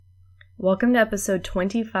Welcome to episode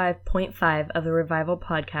 25.5 of the Revival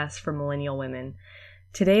Podcast for Millennial Women.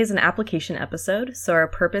 Today is an application episode, so our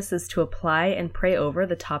purpose is to apply and pray over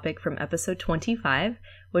the topic from episode 25,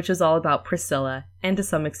 which was all about Priscilla and to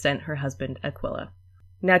some extent her husband Aquila.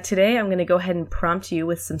 Now today I'm going to go ahead and prompt you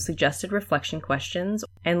with some suggested reflection questions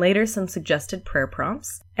and later some suggested prayer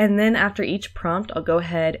prompts. And then after each prompt, I'll go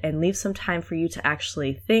ahead and leave some time for you to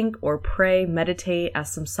actually think or pray, meditate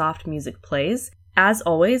as some soft music plays. As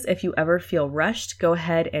always, if you ever feel rushed, go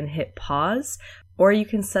ahead and hit pause, or you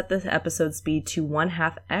can set the episode speed to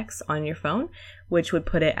 1/2x on your phone, which would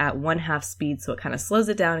put it at 1/2 speed, so it kind of slows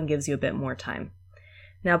it down and gives you a bit more time.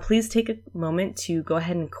 Now, please take a moment to go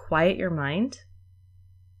ahead and quiet your mind.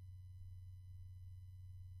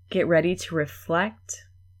 Get ready to reflect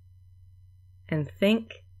and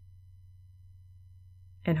think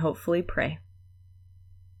and hopefully pray.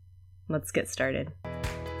 Let's get started.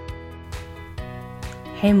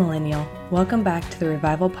 Hey Millennial, welcome back to the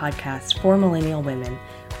Revival Podcast for Millennial Women,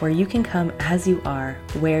 where you can come as you are,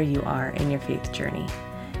 where you are in your faith journey.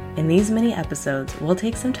 In these mini episodes, we'll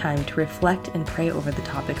take some time to reflect and pray over the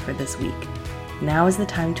topic for this week. Now is the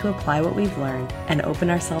time to apply what we've learned and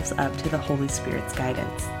open ourselves up to the Holy Spirit's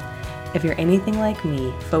guidance. If you're anything like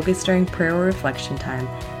me, focus during prayer or reflection time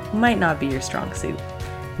might not be your strong suit.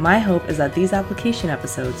 My hope is that these application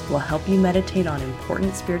episodes will help you meditate on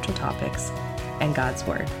important spiritual topics and God's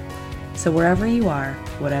Word. So wherever you are,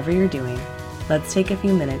 whatever you're doing, let's take a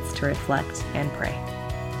few minutes to reflect and pray.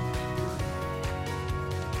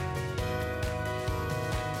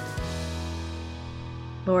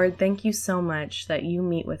 Lord, thank you so much that you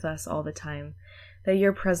meet with us all the time, that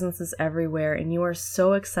your presence is everywhere, and you are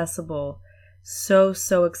so accessible, so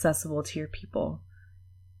accessible to your people.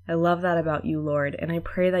 I love that about you, Lord, and I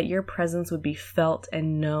pray that your presence would be felt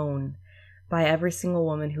and known by every single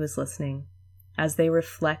woman who is listening. As they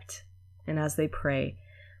reflect and as they pray,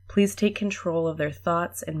 please take control of their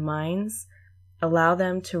thoughts and minds. Allow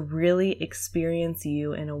them to really experience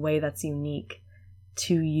you in a way that's unique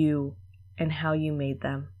to you and how you made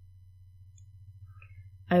them.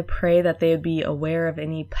 I pray that they would be aware of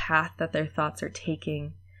any path that their thoughts are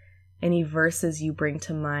taking, any verses you bring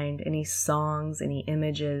to mind, any songs, any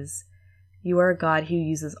images. You are a God who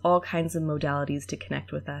uses all kinds of modalities to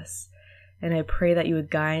connect with us. And I pray that you would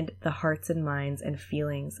guide the hearts and minds and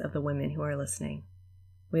feelings of the women who are listening.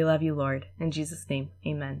 We love you, Lord. In Jesus' name,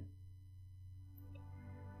 amen.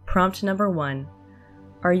 Prompt number 1.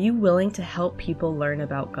 Are you willing to help people learn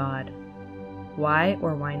about God? Why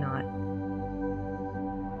or why not?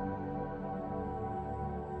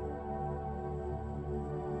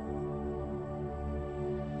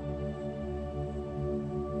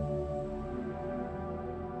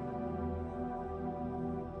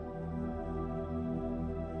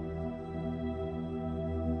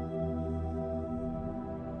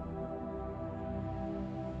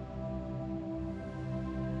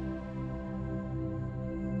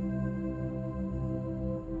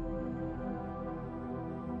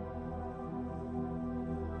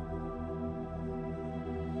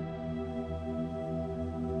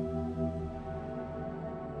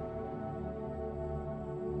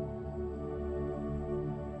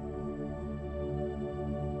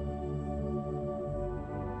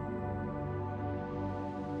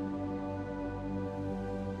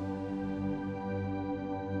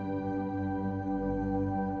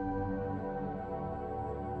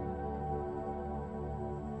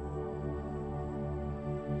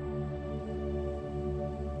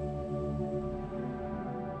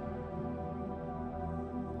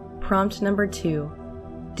 Prompt number 2.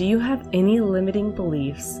 Do you have any limiting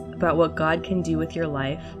beliefs about what God can do with your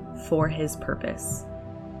life for His purpose?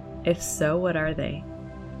 If so, what are they?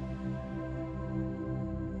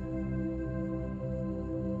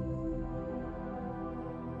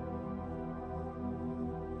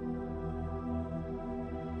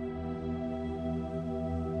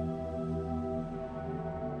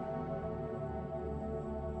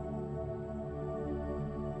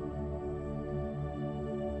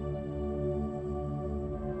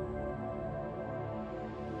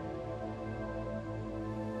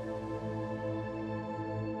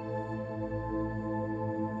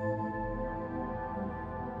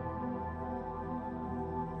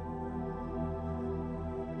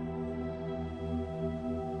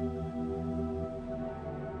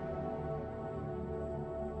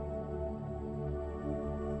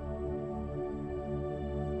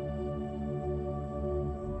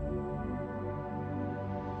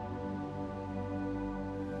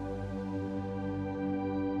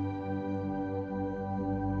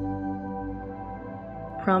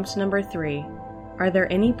 Prompt number 3. Are there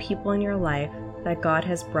any people in your life that God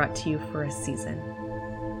has brought to you for a season.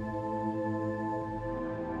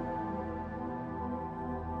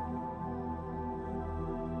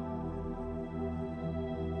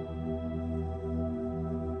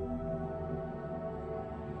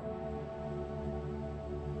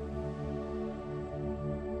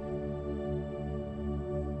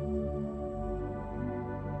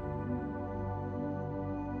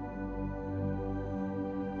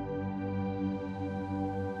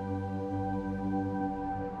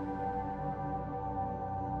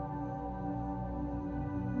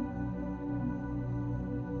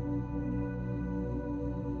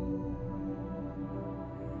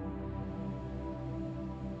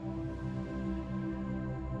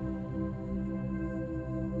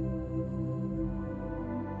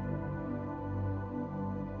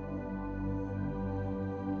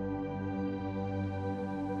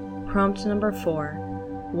 Prompt number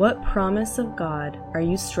 4. What promise of God are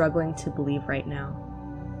you struggling to believe right now,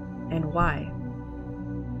 and why?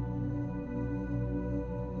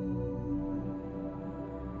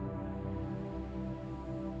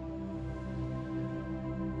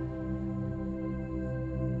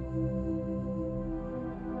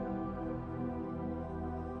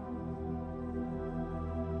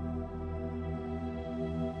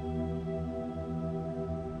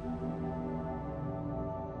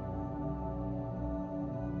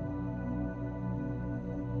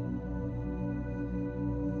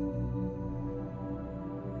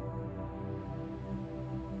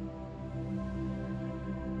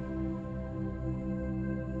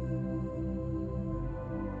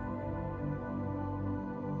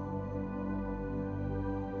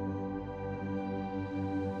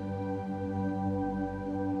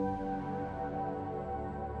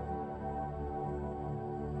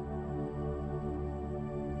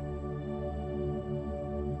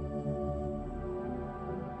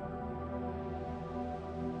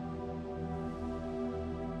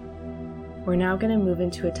 We're now going to move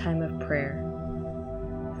into a time of prayer.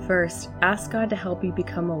 First, ask God to help you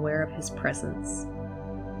become aware of His presence.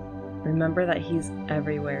 Remember that He's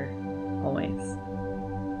everywhere, always.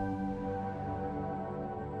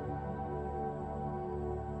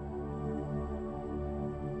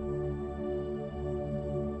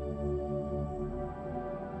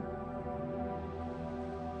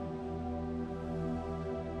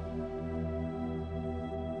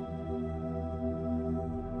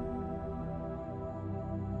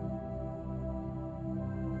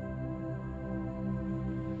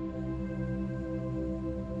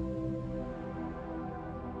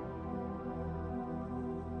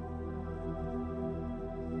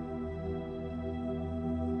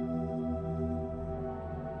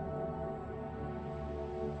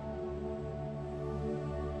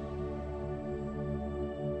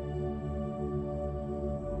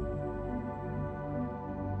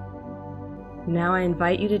 Now I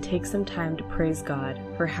invite you to take some time to praise God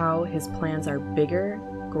for how His plans are bigger,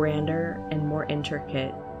 grander, and more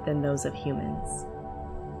intricate than those of humans.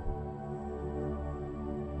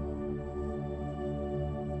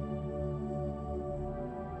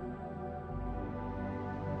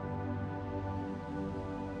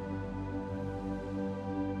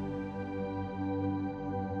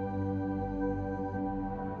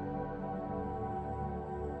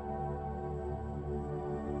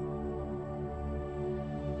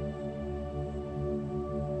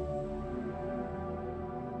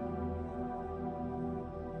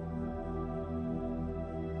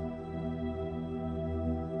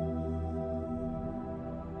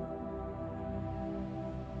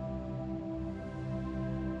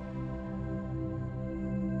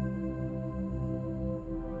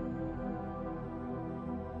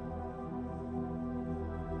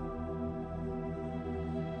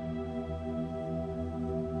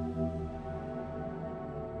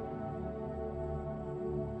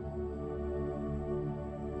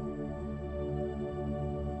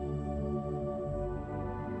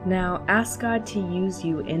 Now ask God to use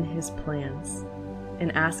you in His plans,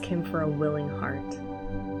 and ask Him for a willing heart.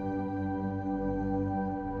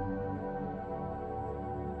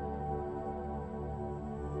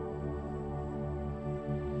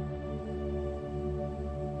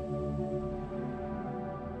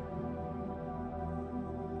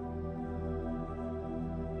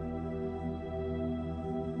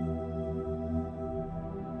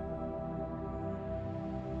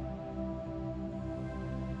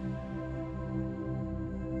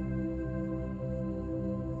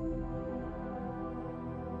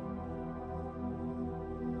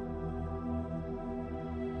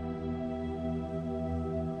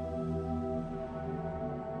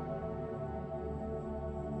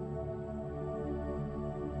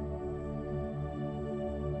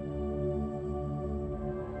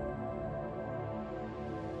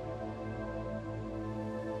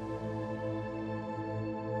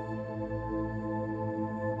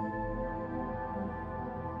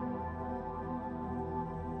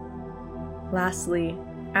 Lastly,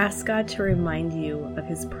 ask God to remind you of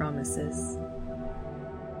His promises.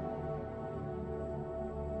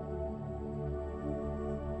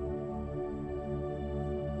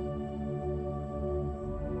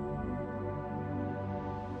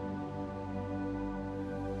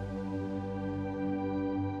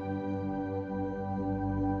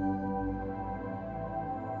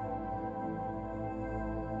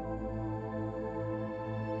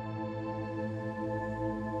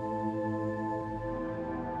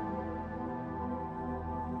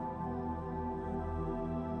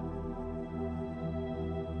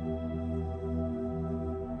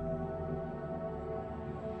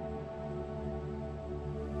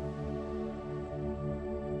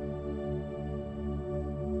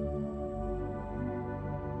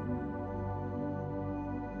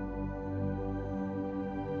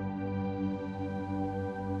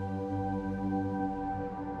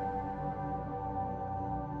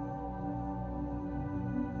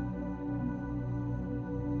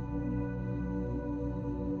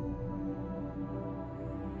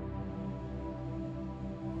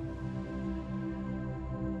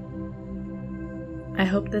 I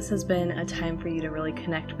hope this has been a time for you to really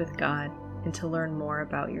connect with God and to learn more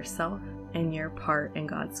about yourself and your part in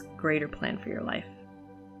God's greater plan for your life.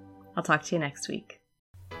 I'll talk to you next week.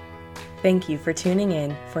 Thank you for tuning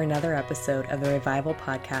in for another episode of the Revival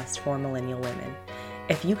Podcast for Millennial Women.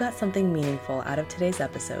 If you got something meaningful out of today's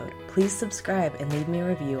episode, please subscribe and leave me a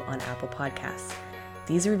review on Apple Podcasts.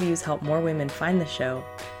 These reviews help more women find the show,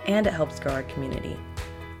 and it helps grow our community.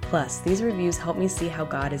 Plus, these reviews help me see how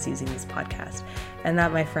God is using this podcast, and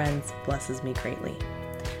that, my friends, blesses me greatly.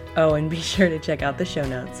 Oh, and be sure to check out the show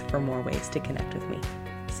notes for more ways to connect with me.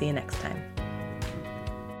 See you next time.